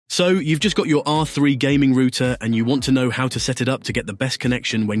So, you've just got your R3 gaming router and you want to know how to set it up to get the best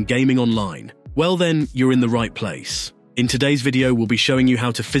connection when gaming online. Well then, you're in the right place. In today's video, we'll be showing you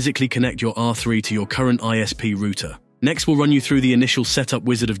how to physically connect your R3 to your current ISP router. Next, we'll run you through the initial setup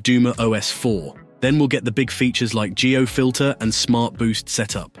wizard of DumaOS 4. Then we'll get the big features like Geo-Filter and SmartBOOST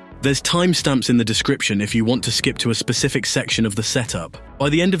setup. There's timestamps in the description if you want to skip to a specific section of the setup. By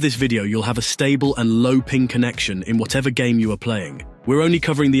the end of this video, you'll have a stable and low ping connection in whatever game you are playing. We're only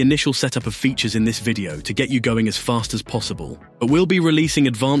covering the initial setup of features in this video to get you going as fast as possible. But we'll be releasing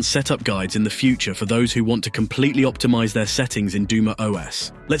advanced setup guides in the future for those who want to completely optimize their settings in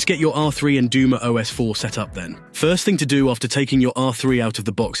DumaOS. Let's get your R3 and DumaOS 4 set up then. First thing to do after taking your R3 out of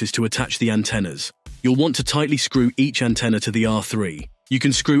the box is to attach the antennas. You'll want to tightly screw each antenna to the R3. You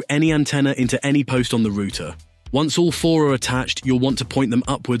can screw any antenna into any post on the router. Once all four are attached, you'll want to point them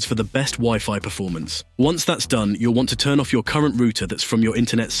upwards for the best Wi-Fi performance. Once that's done, you'll want to turn off your current router that's from your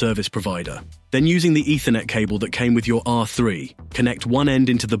internet service provider. Then using the Ethernet cable that came with your R3, connect one end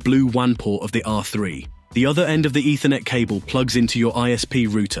into the blue WAN port of the R3. The other end of the Ethernet cable plugs into your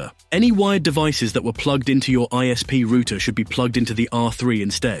ISP router. Any wired devices that were plugged into your ISP router should be plugged into the R3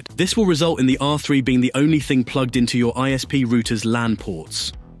 instead. This will result in the R3 being the only thing plugged into your ISP router's LAN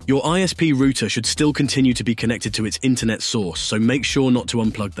ports. Your ISP router should still continue to be connected to its internet source, so make sure not to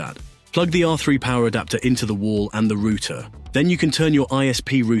unplug that. Plug the R3 power adapter into the wall and the router. Then you can turn your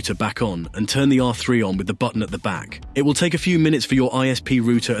ISP router back on and turn the R3 on with the button at the back. It will take a few minutes for your ISP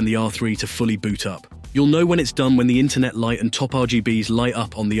router and the R3 to fully boot up. You'll know when it's done when the internet light and top RGBs light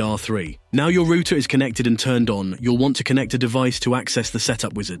up on the R3. Now your router is connected and turned on, you'll want to connect a device to access the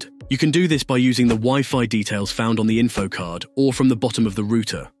setup wizard. You can do this by using the Wi-Fi details found on the info card or from the bottom of the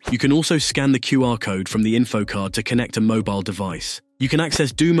router. You can also scan the QR code from the info card to connect a mobile device. You can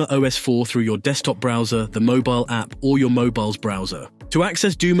access DumaOS 4 through your desktop browser, the mobile app, or your mobile's browser. To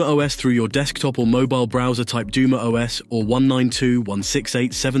access DumaOS through your desktop or mobile browser, type DumaOS or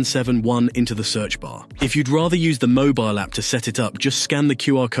 192.168.771 into the search bar. If you'd rather use the mobile app to set it up, just scan the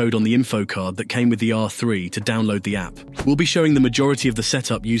QR code on the info card that came with the R3 to download the app. We'll be showing the majority of the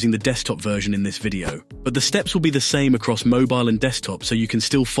setup using the desktop version in this video, but the steps will be the same across mobile and desktop, so you can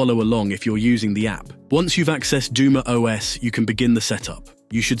still follow along if you're using the app. Once you've accessed DumaOS, you can begin the setup.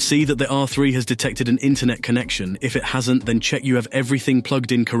 You should see that the R3 has detected an internet connection. If it hasn't, then check you have everything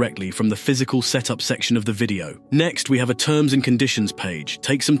plugged in correctly from the physical setup section of the video. Next, we have a terms and conditions page.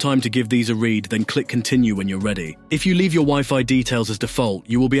 Take some time to give these a read, then click continue when you're ready. If you leave your Wi-Fi details as default,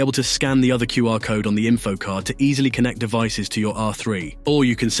 you will be able to scan the other QR code on the info card to easily connect devices to your R3. Or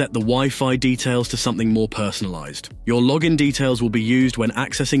you can set the Wi-Fi details to something more personalized. Your login details will be used when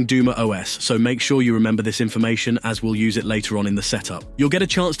accessing DumaOS, so make sure you remember this information as we'll use it later on in the setup. You'll get a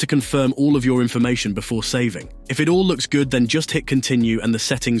chance to confirm all of your information before saving. If it all looks good, then just hit continue and the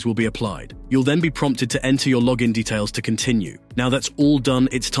settings will be applied. You'll then be prompted to enter your login details to continue. Now that's all done,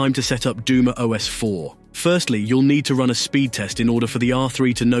 it's time to set up DumaOS 4. Firstly, you'll need to run a speed test in order for the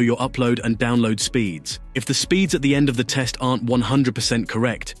R3 to know your upload and download speeds. If the speeds at the end of the test aren't 100%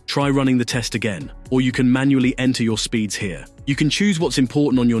 correct, try running the test again, or you can manually enter your speeds here. You can choose what's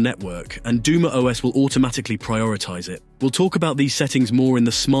important on your network, and DumaOS will automatically prioritize it. We'll talk about these settings more in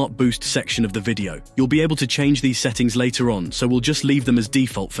the SmartBOOST section of the video. You'll be able to change these settings later on, so we'll just leave them as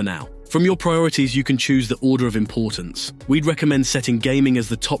default for now. From your priorities, you can choose the order of importance. We'd recommend setting gaming as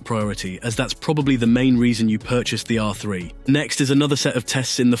the top priority, as that's probably the main reason you purchased the R3. Next is another set of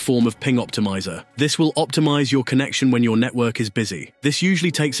tests in the form of Ping Optimizer. This will optimize your connection when your network is busy. This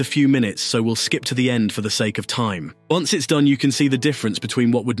usually takes a few minutes, so we'll skip to the end for the sake of time. Once it's done, you can see the difference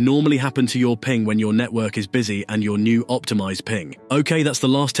between what would normally happen to your ping when your network is busy and your new optimized ping. Okay, that's the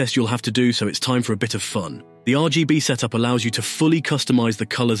last test you'll have to do, so it's time for a bit of fun. The RGB setup allows you to fully customize the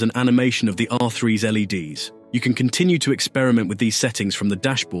colors and animation of the R3's LEDs. You can continue to experiment with these settings from the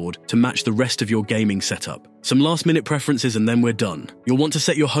dashboard to match the rest of your gaming setup. Some last-minute preferences and then we're done. You'll want to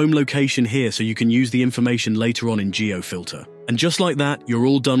set your home location here so you can use the information later on in Geo-Filter. And just like that, you're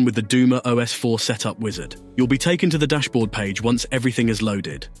all done with the DumaOS 4 setup wizard. You'll be taken to the dashboard page once everything is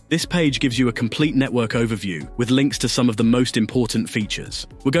loaded. This page gives you a complete network overview with links to some of the most important features.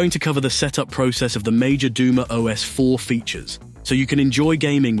 We're going to cover the setup process of the major DumaOS 4 features, so you can enjoy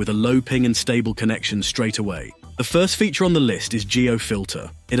gaming with a low ping and stable connection straight away. The first feature on the list is Geo-Filter.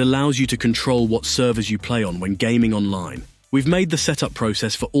 It allows you to control what servers you play on when gaming online. We've made the setup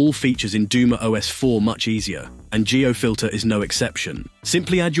process for all features in DumaOS 4 much easier, and Geo-Filter is no exception.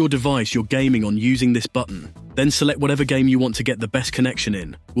 Simply add your device you're gaming on using this button. Then select whatever game you want to get the best connection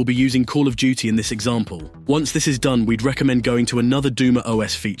in. We'll be using Call of Duty in this example. Once this is done, we'd recommend going to another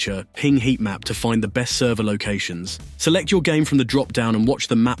DumaOS feature, Ping Heat Map, to find the best server locations. Select your game from the drop-down and watch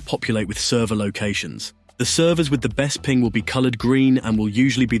the map populate with server locations. The servers with the best ping will be colored green and will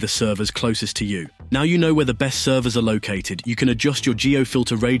usually be the servers closest to you. Now you know where the best servers are located, you can adjust your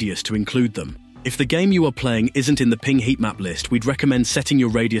Geo-Filter radius to include them. If the game you are playing isn't in the ping heat map list, we'd recommend setting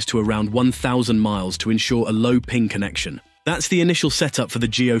your radius to around 1,000 miles to ensure a low ping connection. That's the initial setup for the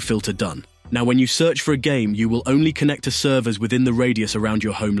Geo-Filter done. Now when you search for a game, you will only connect to servers within the radius around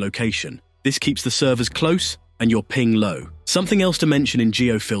your home location. This keeps the servers close and your ping low. Something else to mention in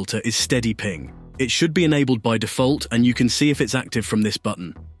Geo-Filter is steady ping. It should be enabled by default, and you can see if it's active from this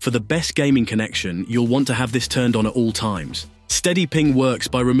button. For the best gaming connection, you'll want to have this turned on at all times. Steady ping works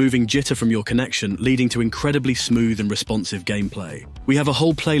by removing jitter from your connection, leading to incredibly smooth and responsive gameplay. We have a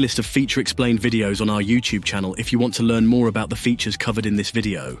whole playlist of feature-explained videos on our YouTube channel if you want to learn more about the features covered in this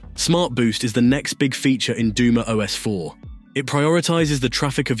video. SmartBOOST is the next big feature in DumaOS 4. It prioritizes the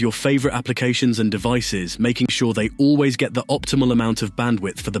traffic of your favorite applications and devices, making sure they always get the optimal amount of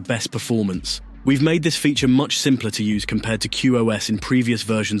bandwidth for the best performance. We've made this feature much simpler to use compared to QoS in previous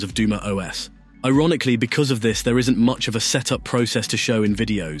versions of DumaOS. Ironically, because of this, there isn't much of a setup process to show in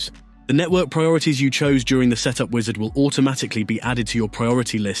videos. The network priorities you chose during the setup wizard will automatically be added to your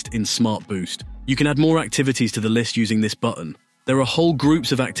priority list in SmartBOOST. You can add more activities to the list using this button. There are whole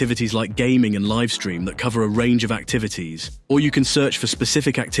groups of activities like gaming and livestream that cover a range of activities, or you can search for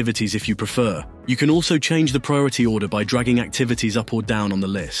specific activities if you prefer. You can also change the priority order by dragging activities up or down on the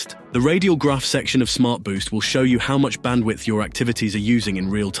list. The radial graph section of SmartBOOST will show you how much bandwidth your activities are using in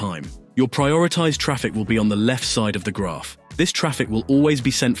real time. Your prioritized traffic will be on the left side of the graph. This traffic will always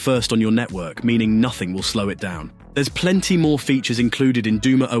be sent first on your network, meaning nothing will slow it down. There's plenty more features included in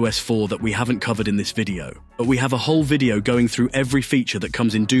DumaOS 4 that we haven't covered in this video, but we have a whole video going through every feature that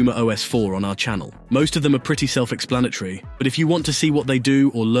comes in DumaOS 4 on our channel. Most of them are pretty self-explanatory, but if you want to see what they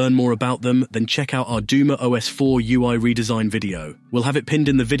do or learn more about them, then check out our DumaOS 4 UI redesign video. We'll have it pinned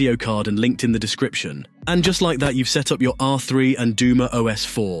in the video card and linked in the description. And just like that, you've set up your R3 and DumaOS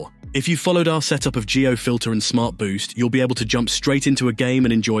 4. If you followed our setup of Geo-Filter and SmartBOOST, you'll be able to jump straight into a game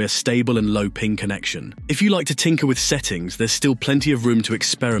and enjoy a stable and low ping connection. If you like to tinker with settings, there's still plenty of room to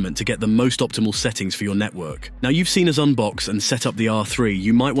experiment to get the most optimal settings for your network. Now you've seen us unbox and set up the R3,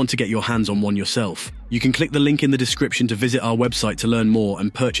 you might want to get your hands on one yourself. You can click the link in the description to visit our website to learn more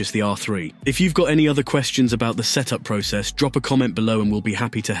and purchase the R3. If you've got any other questions about the setup process, drop a comment below and we'll be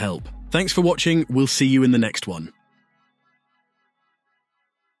happy to help. Thanks for watching, we'll see you in the next one.